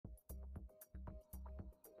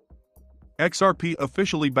XRP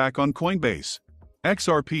officially back on Coinbase.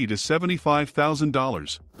 XRP to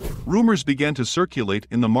 $75,000. Rumors began to circulate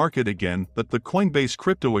in the market again that the Coinbase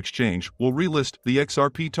crypto exchange will relist the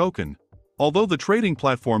XRP token. Although the trading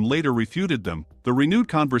platform later refuted them, the renewed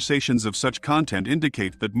conversations of such content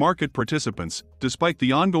indicate that market participants, despite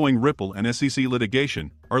the ongoing Ripple and SEC litigation,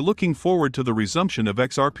 are looking forward to the resumption of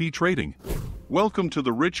XRP trading. Welcome to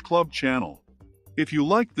the Rich Club channel. If you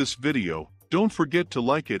liked this video, don't forget to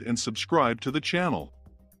like it and subscribe to the channel.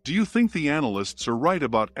 Do you think the analysts are right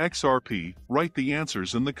about XRP? Write the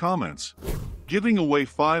answers in the comments. Giving away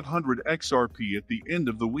 500 XRP at the end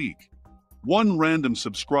of the week. One random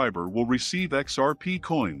subscriber will receive XRP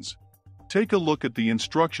coins. Take a look at the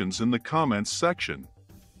instructions in the comments section.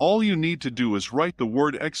 All you need to do is write the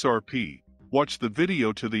word XRP, watch the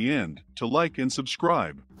video to the end, to like and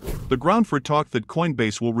subscribe. The ground for talk that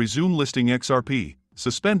Coinbase will resume listing XRP,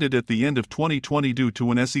 suspended at the end of 2020 due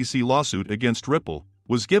to an SEC lawsuit against Ripple,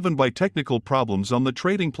 was given by technical problems on the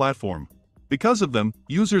trading platform. Because of them,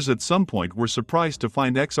 users at some point were surprised to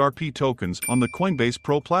find XRP tokens on the Coinbase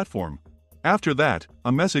Pro platform. After that,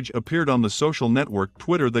 a message appeared on the social network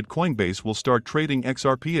Twitter that Coinbase will start trading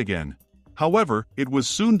XRP again. However, it was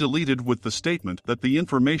soon deleted with the statement that the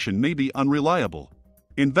information may be unreliable.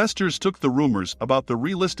 Investors took the rumors about the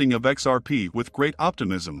relisting of XRP with great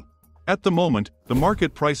optimism. At the moment, the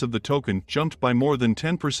market price of the token jumped by more than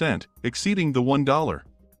 10%, exceeding the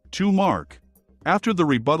 $1.2 mark. After the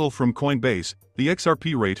rebuttal from Coinbase, the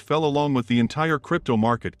XRP rate fell along with the entire crypto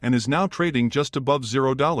market and is now trading just above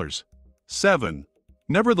 $0.7.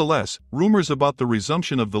 Nevertheless, rumors about the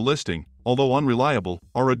resumption of the listing, although unreliable,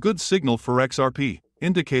 are a good signal for XRP,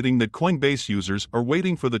 indicating that Coinbase users are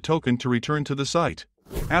waiting for the token to return to the site.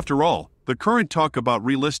 After all, the current talk about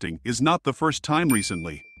relisting is not the first time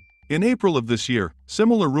recently. In April of this year,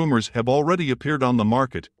 similar rumors have already appeared on the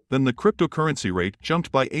market. Then the cryptocurrency rate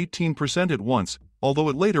jumped by 18% at once, although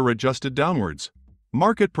it later adjusted downwards.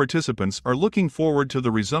 Market participants are looking forward to the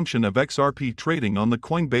resumption of XRP trading on the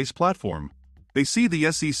Coinbase platform. They see the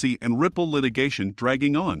SEC and Ripple litigation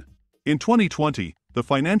dragging on. In 2020, the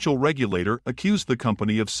financial regulator accused the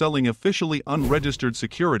company of selling officially unregistered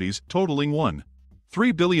securities totaling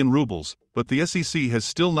 1.3 billion rubles, but the SEC has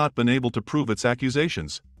still not been able to prove its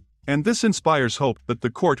accusations. And this inspires hope that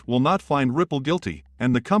the court will not find Ripple guilty,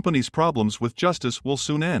 and the company's problems with justice will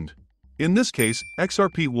soon end. In this case,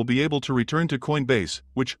 XRP will be able to return to Coinbase,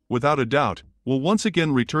 which, without a doubt, will once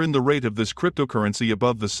again return the rate of this cryptocurrency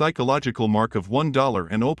above the psychological mark of $1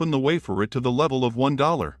 and open the way for it to the level of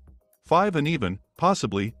 $1.5 and even,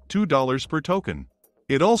 possibly, $2 per token.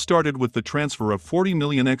 It all started with the transfer of 40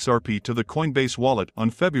 million XRP to the Coinbase wallet on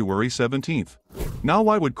February 17. Now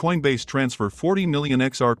why would Coinbase transfer 40 million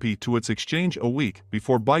XRP to its exchange a week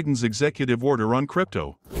before Biden's executive order on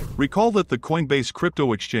crypto? Recall that the Coinbase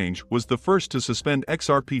crypto exchange was the first to suspend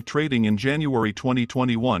XRP trading in January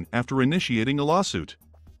 2021 after initiating a lawsuit.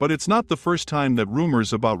 But it's not the first time that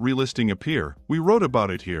rumors about relisting appear. We wrote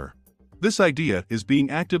about it here. This idea is being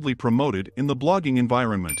actively promoted in the blogging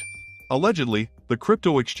environment. Allegedly, the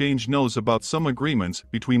crypto exchange knows about some agreements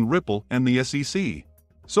between Ripple and the SEC.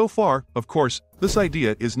 So far, of course, this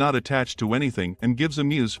idea is not attached to anything and gives a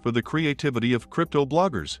muse for the creativity of crypto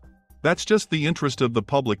bloggers. That's just the interest of the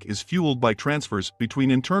public is fueled by transfers between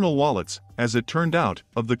internal wallets, as it turned out,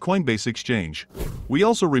 of the Coinbase exchange. We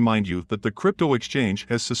also remind you that the crypto exchange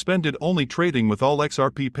has suspended only trading with all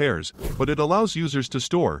XRP pairs, but it allows users to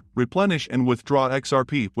store, replenish and withdraw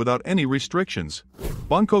XRP without any restrictions.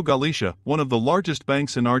 Banco Galicia, one of the largest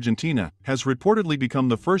banks in Argentina, has reportedly become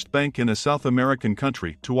the first bank in a South American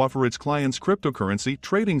country to offer its clients cryptocurrency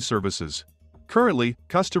trading services. Currently,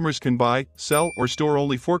 customers can buy, sell or store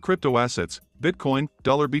only 4 crypto assets: Bitcoin,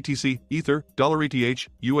 $BTC, Ether, $ETH,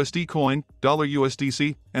 USD Coin,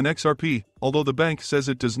 $USDC, and XRP, although the bank says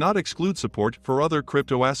it does not exclude support for other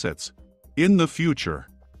crypto assets. In the future,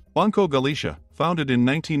 Banco Galicia, founded in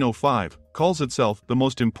 1905, calls itself the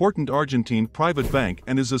most important Argentine private bank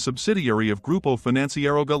and is a subsidiary of Grupo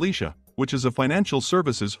Financiero Galicia, which is a financial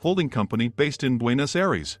services holding company based in Buenos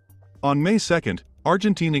Aires. On May 2,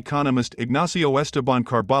 Argentine economist Ignacio Esteban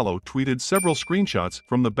Carballo tweeted several screenshots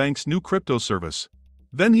from the bank's new crypto service.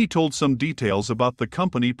 Then he told some details about the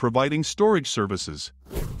company providing storage services.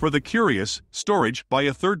 For the curious, storage by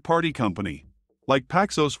a third-party company. Like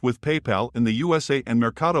Paxos with PayPal in the USA and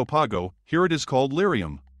Mercado Pago, here it is called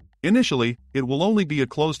Lyrium. Initially, it will only be a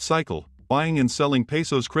closed cycle, buying and selling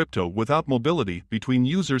pesos crypto without mobility between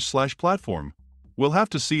users/platform. We'll have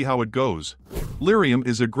to see how it goes. Lyrium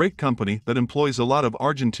is a great company that employs a lot of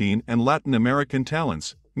Argentine and Latin American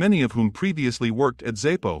talents, many of whom previously worked at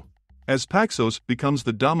Xrp. As Paxos becomes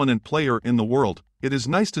the dominant player in the world, it is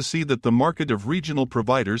nice to see that the market of regional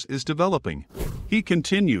providers is developing. He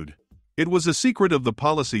continued. It was a secret of the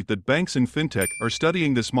policy that banks and fintech are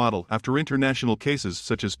studying this model after international cases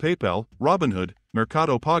such as PayPal, Robinhood,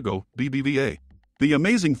 Mercado Pago, BBVA. The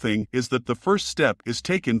amazing thing is that the first step is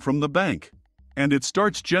taken from the bank, and it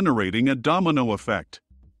starts generating a domino effect.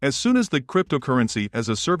 As soon as the cryptocurrency as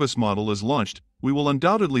a service model is launched, we will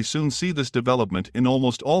undoubtedly soon see this development in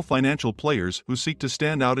almost all financial players who seek to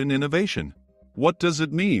stand out in innovation. What does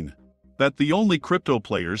it mean? That the only crypto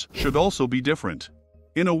players should also be different.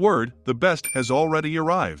 In a word, the best has already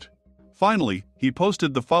arrived. Finally, he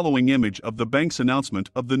posted the following image of the bank's announcement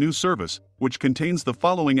of the new service, which contains the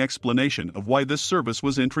following explanation of why this service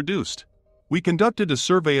was introduced. We conducted a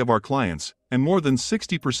survey of our clients, and more than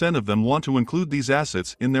 60% of them want to include these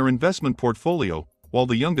assets in their investment portfolio, while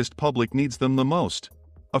the youngest public needs them the most.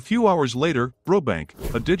 A few hours later, Brobank,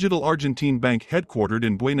 a digital Argentine bank headquartered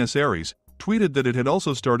in Buenos Aires, tweeted that it had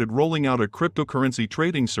also started rolling out a cryptocurrency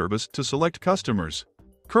trading service to select customers.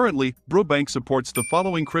 Currently, Brobank supports the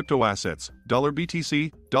following crypto assets: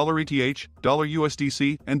 $BTC, $ETH,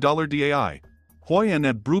 $USDC, and $DAI. Hoy en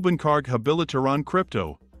el Brubenkarg habilitaron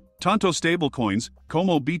crypto. Tanto stablecoins,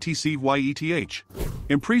 como BTC y ETH.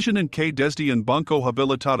 Impresión que desde un banco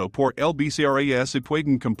habilitado por el BCRA se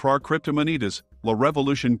pueden comprar criptomonedas, la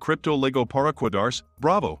revolución cripto llegó para quedarse,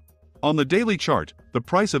 bravo. On the daily chart, the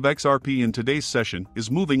price of XRP in today's session is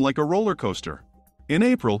moving like a roller coaster. In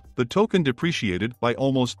April, the token depreciated by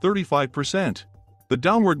almost 35%. The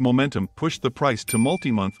downward momentum pushed the price to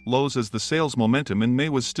multi-month lows as the sales momentum in May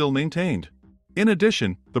was still maintained. In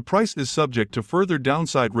addition, the price is subject to further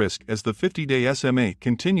downside risk as the 50-day SMA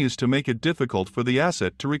continues to make it difficult for the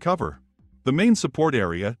asset to recover. The main support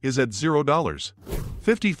area is at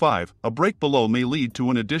 $0.55. A break below may lead to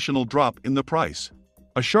an additional drop in the price.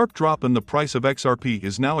 A sharp drop in the price of XRP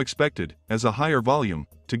is now expected, as a higher volume,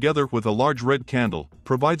 together with a large red candle,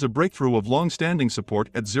 provides a breakthrough of long-standing support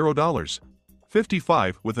at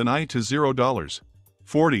 $0.55 with an eye to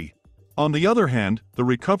 $0.40. On the other hand, the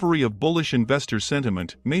recovery of bullish investor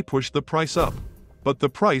sentiment may push the price up. But the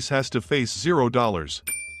price has to face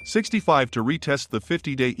 $0.65 to retest the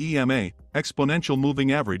 50-day EMA, exponential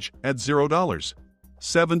moving average, at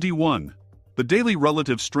 $0.71. The Daily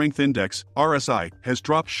Relative Strength Index, RSI, has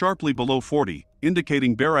dropped sharply below 40,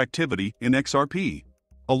 indicating bear activity in XRP.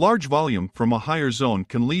 A large volume from a higher zone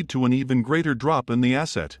can lead to an even greater drop in the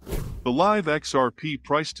asset. The live XRP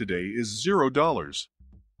price today is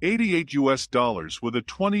 $0.88 with a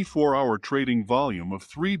 24-hour trading volume of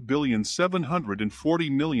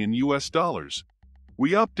 $3.74 billion.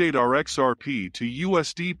 We update our XRP to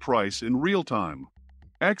USD price in real time.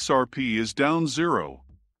 XRP is down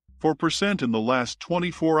 0.4% in the last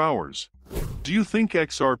 24 hours. Do you think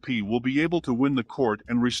XRP will be able to win the court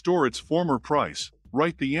and restore its former price?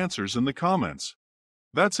 Write the answers in the comments.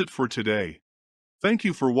 That's it for today. Thank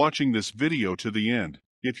you for watching this video to the end.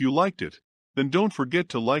 If you liked it, then don't forget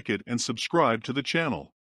to like it and subscribe to the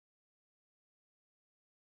channel.